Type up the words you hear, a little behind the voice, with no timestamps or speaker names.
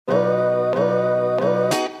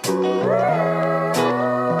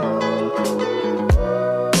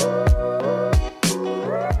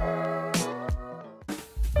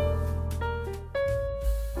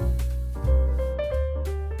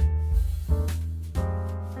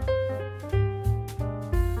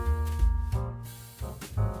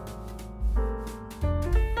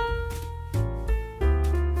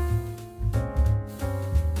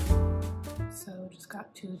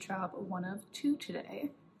job 1 of 2 today.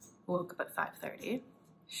 Woke up at 5:30.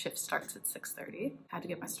 Shift starts at 6:30. Had to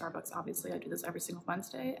get my Starbucks. Obviously, I do this every single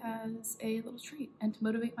Wednesday as a little treat and to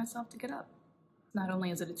motivate myself to get up. Not only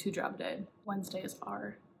is it a 2-job day, Wednesdays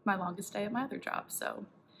are my longest day at my other job, so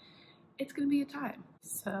it's gonna be a time.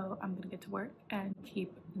 So I'm gonna get to work and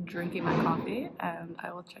keep drinking my coffee, and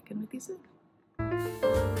I will check in with you soon.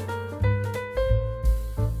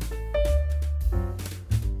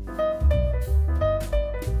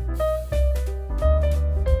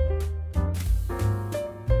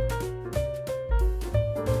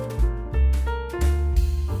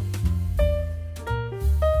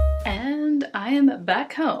 I am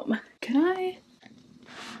back home.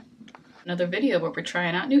 Another video where we're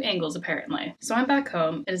trying out new angles apparently. So I'm back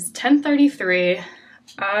home. It is 10:33.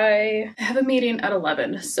 I have a meeting at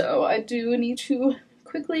 11, so I do need to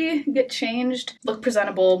quickly get changed, look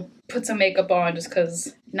presentable, put some makeup on just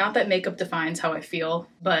because not that makeup defines how I feel,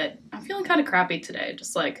 but I'm feeling kind of crappy today,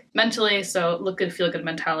 just like mentally, so look good, feel good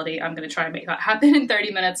mentality. I'm gonna try and make that happen in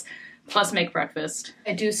 30 minutes. Plus make breakfast.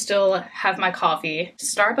 I do still have my coffee.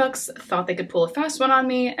 Starbucks thought they could pull a fast one on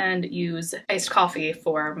me and use iced coffee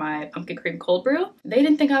for my pumpkin cream cold brew. They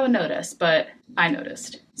didn't think I would notice, but I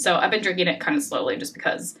noticed. So I've been drinking it kind of slowly just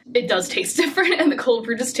because it does taste different and the cold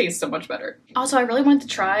brew just tastes so much better. Also, I really wanted to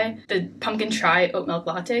try the pumpkin chai oat milk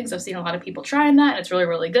latte because I've seen a lot of people trying that and it's really,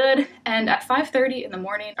 really good. And at 5:30 in the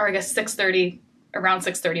morning, or I guess 6:30, around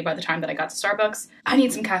 6:30 by the time that I got to Starbucks, I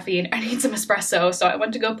need some caffeine, I need some espresso, so I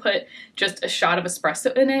went to go put just a shot of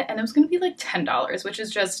espresso in it, and it was gonna be like $10, which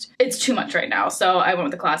is just, it's too much right now, so I went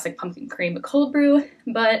with the classic pumpkin cream cold brew,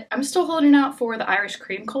 but I'm still holding out for the Irish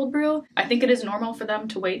cream cold brew. I think it is normal for them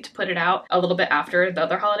to wait to put it out a little bit after the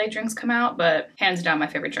other holiday drinks come out, but hands down my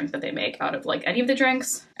favorite drink that they make out of like any of the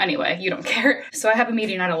drinks. Anyway, you don't care. So I have a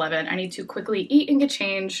meeting at 11. I need to quickly eat and get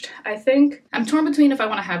changed. I think I'm torn between if I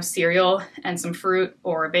want to have cereal and some fruit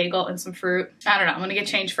or a bagel and some fruit. I don't know. I'm gonna get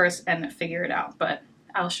changed first and figure it out, but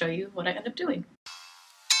I'll show you what I end up doing.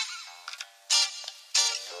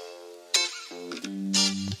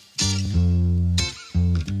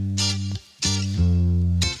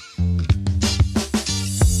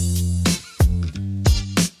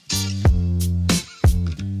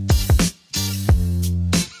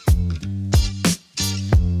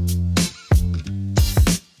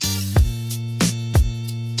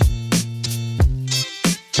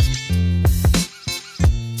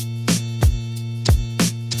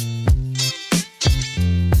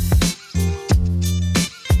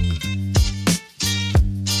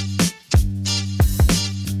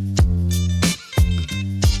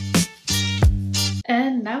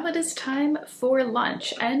 And now it is time for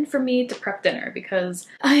lunch and for me to prep dinner because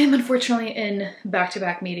I am unfortunately in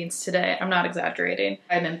back-to-back meetings today. I'm not exaggerating.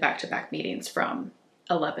 I'm in back-to-back meetings from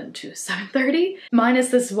 11 to 7:30. Mine is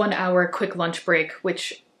this 1-hour quick lunch break,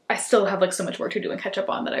 which I still have like so much work to do and catch up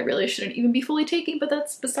on that I really shouldn't even be fully taking, but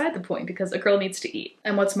that's beside the point because a girl needs to eat.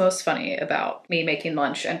 And what's most funny about me making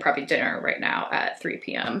lunch and prepping dinner right now at 3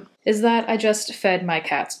 p.m. is that I just fed my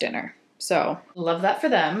cats dinner. So love that for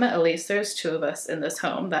them. At least there's 2 of us in this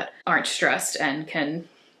home that aren't stressed and can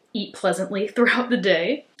eat pleasantly throughout the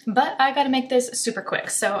day. But I gotta make this super quick.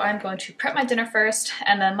 So I'm going to prep my dinner first,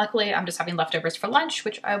 and then luckily I'm just having leftovers for lunch,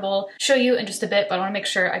 which I will show you in just a bit, but I wanna make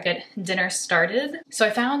sure I get dinner started. So I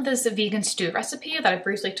found this vegan stew recipe that I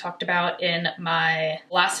briefly talked about in my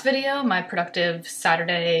last video, my productive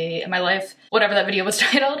Saturday in my life, whatever that video was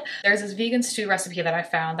titled. There's this vegan stew recipe that I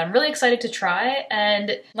found that I'm really excited to try,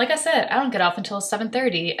 and like I said, I don't get off until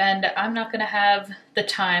 7:30, and I'm not gonna have the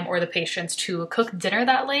time or the patience to cook dinner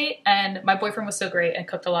that late, and my boyfriend was so great and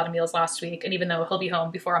cooked a lot of meals last week, and even though he'll be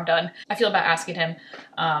home before I'm done, I feel bad asking him,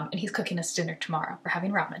 and he's cooking us dinner tomorrow. We're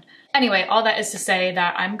having ramen. Anyway, all that is to say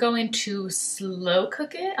that I'm going to slow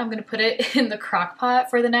cook it. I'm gonna put it in the crock pot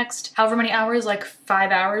for the next however many hours, like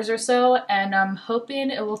 5 hours or so, and I'm hoping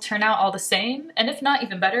it will turn out all the same, and if not,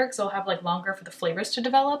 even better, because I'll have like longer for the flavors to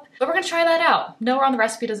develop. But we're gonna try that out. Nowhere on the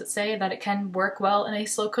recipe does it say that it can work well in a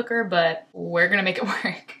slow cooker, but we're gonna make it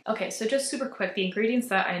work. Okay, so just super quick, the ingredients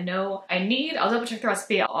that I know I need, I'll double check the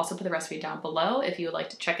recipe. I'll also put the recipe down below if you would like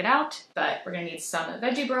to check it out. But we're gonna need some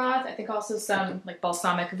veggie broth, I think also some like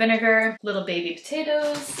balsamic vinegar, little baby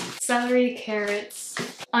potatoes, celery, carrots,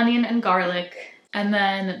 onion and garlic. And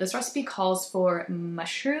then this recipe calls for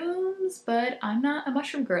mushrooms, but I'm not a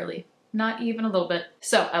mushroom girly. Not even a little bit.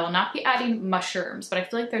 So I will not be adding mushrooms, but I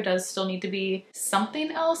feel like there does still need to be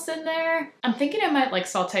something else in there. I'm thinking I might like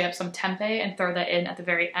saute up some tempeh and throw that in at the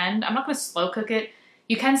very end. I'm not gonna slow cook it.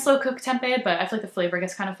 You can slow cook tempeh, but I feel like the flavor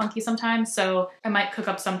gets kind of funky sometimes. So I might cook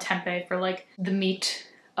up some tempeh for like the meat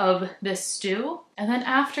of this stew. And then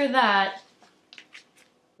after that,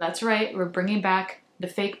 That's right, we're bringing back the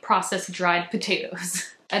fake processed dried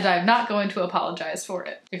potatoes. And I'm not going to apologize for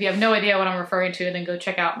it. If you have no idea what I'm referring to, then go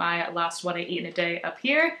check out my last What I Eat in a Day up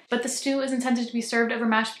here. But the stew is intended to be served over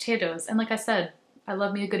mashed potatoes. And like I said, I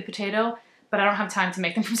love me a good potato, but I don't have time to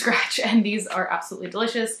make them from scratch. And these are absolutely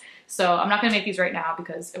delicious. So I'm not gonna make these right now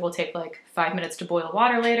because it will take like 5 minutes to boil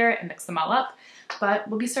water later and mix them all up. But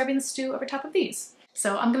we'll be serving the stew over top of these.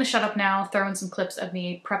 So I'm gonna shut up now, throw in some clips of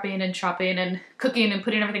me prepping and chopping and cooking and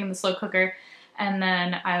putting everything in the slow cooker. And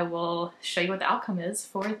then I will show you what the outcome is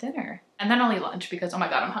for dinner. And then I'll eat lunch because, oh my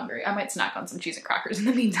God, I'm hungry. I might snack on some cheese and crackers in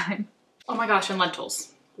the meantime. Oh my gosh, and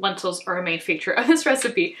lentils. Lentils are a main feature of this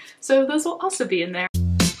recipe, so those will also be in there.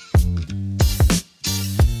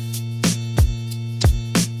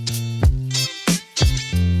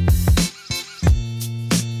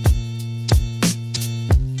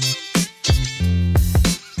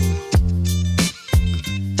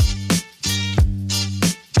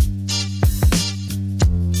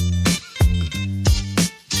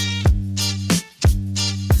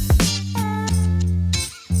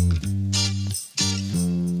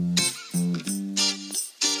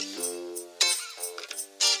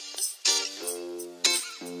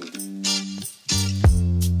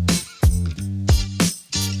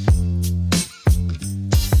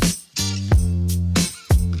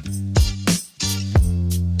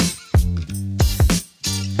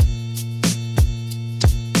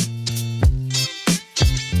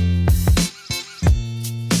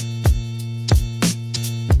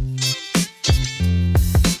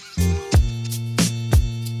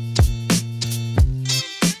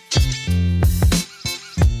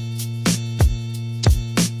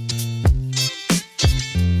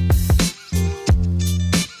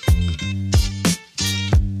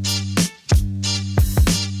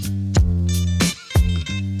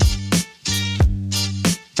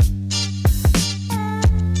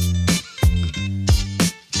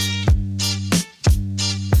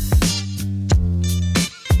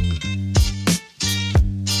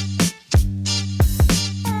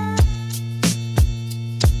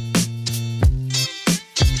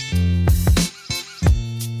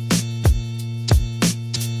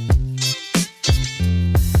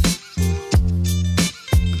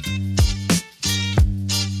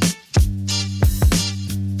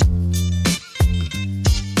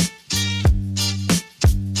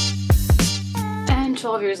 And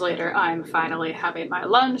 12 years later, I'm finally having my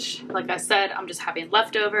lunch. Like I said, I'm just having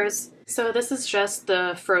leftovers. So this is just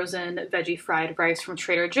the frozen veggie fried rice from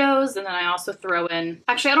Trader Joe's. And then I also throw in,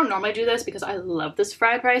 actually I don't normally do this because I love this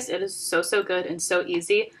fried rice. It is so, so good and so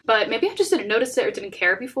easy. But maybe I just didn't notice it or didn't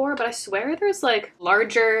care before, but I swear there's like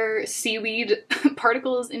larger seaweed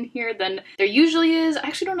particles in here than there usually is. I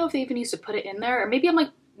actually don't know if they even used to put it in there, or maybe I'm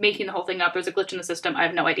like making the whole thing up. There's a glitch in the system. I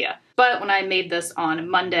have no idea. But when I made this on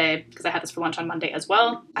Monday, because I had this for lunch on Monday as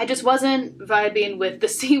well, I just wasn't vibing with the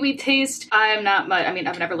seaweed taste. I'm not much, I mean,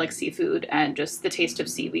 I've never liked seafood, and just the taste of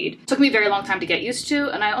seaweed took me a very long time to get used to,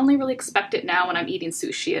 and I only really expect it now when I'm eating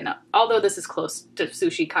sushi. And although this is close to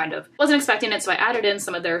sushi, kind of, wasn't expecting it, so I added in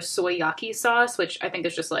some of their soyaki sauce, which I think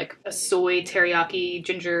is just like a soy teriyaki,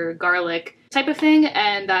 ginger, garlic type of thing,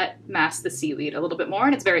 and that masks the seaweed a little bit more,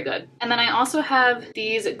 and it's very good. And then I also have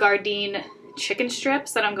these Gardein chicken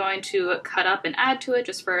strips that I'm going to cut up and add to it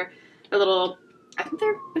just for a little, I think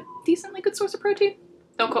they're a decently good source of protein.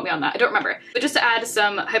 Don't quote me on that, I don't remember. But just to add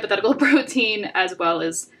some hypothetical protein as well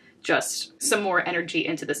as just some more energy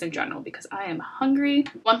into this in general because I am hungry.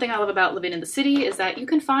 One thing I love about living in the city is that you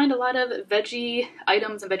can find a lot of veggie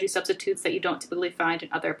items and veggie substitutes that you don't typically find in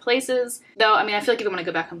other places. Though, I mean, I feel like even when I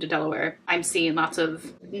go back home to Delaware, I'm seeing lots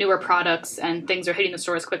of newer products and things are hitting the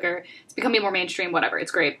stores quicker. It's becoming more mainstream, whatever,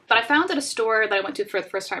 it's great. But I found at a store that I went to for the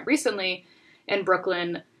first time recently in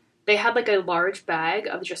Brooklyn, they had like a large bag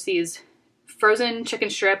of just these frozen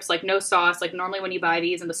chicken strips, like no sauce. Like normally when you buy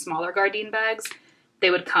these in the smaller Gardein bags, they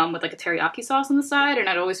would come with like a teriyaki sauce on the side, and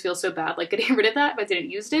I'd always feel so bad like getting rid of that if I didn't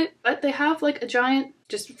use it. But they have like a giant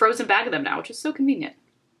just frozen bag of them now, which is so convenient.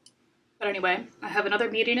 But anyway, I have another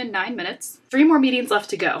meeting in 9 minutes. 3 more meetings left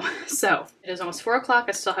to go. So it is almost 4 o'clock.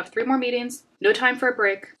 I still have 3 more meetings. No time for a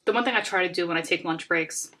break. The one thing I try to do when I take lunch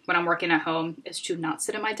breaks when I'm working at home is to not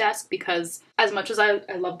sit at my desk, because as much as I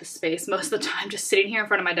love the space, most of the time just sitting here in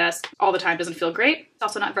front of my desk all the time doesn't feel great. It's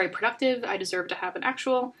also not very productive. I deserve to have an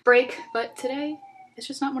actual break, but today it's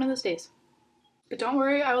just not one of those days. But don't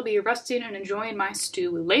worry, I will be resting and enjoying my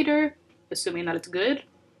stew later, assuming that it's good.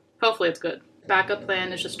 Hopefully it's good. Backup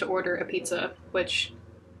plan is just to order a pizza, which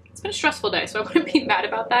it's been a stressful day, so I wouldn't be mad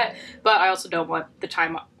about that. But I also don't want the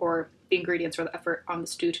time or the ingredients or the effort on the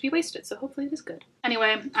stew to be wasted, so hopefully it is good.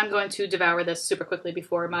 Anyway, I'm going to devour this super quickly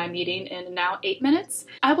before my meeting in now 8 minutes.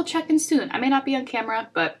 I will check in soon. I may not be on camera,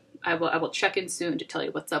 but I will check in soon to tell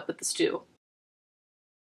you what's up with the stew.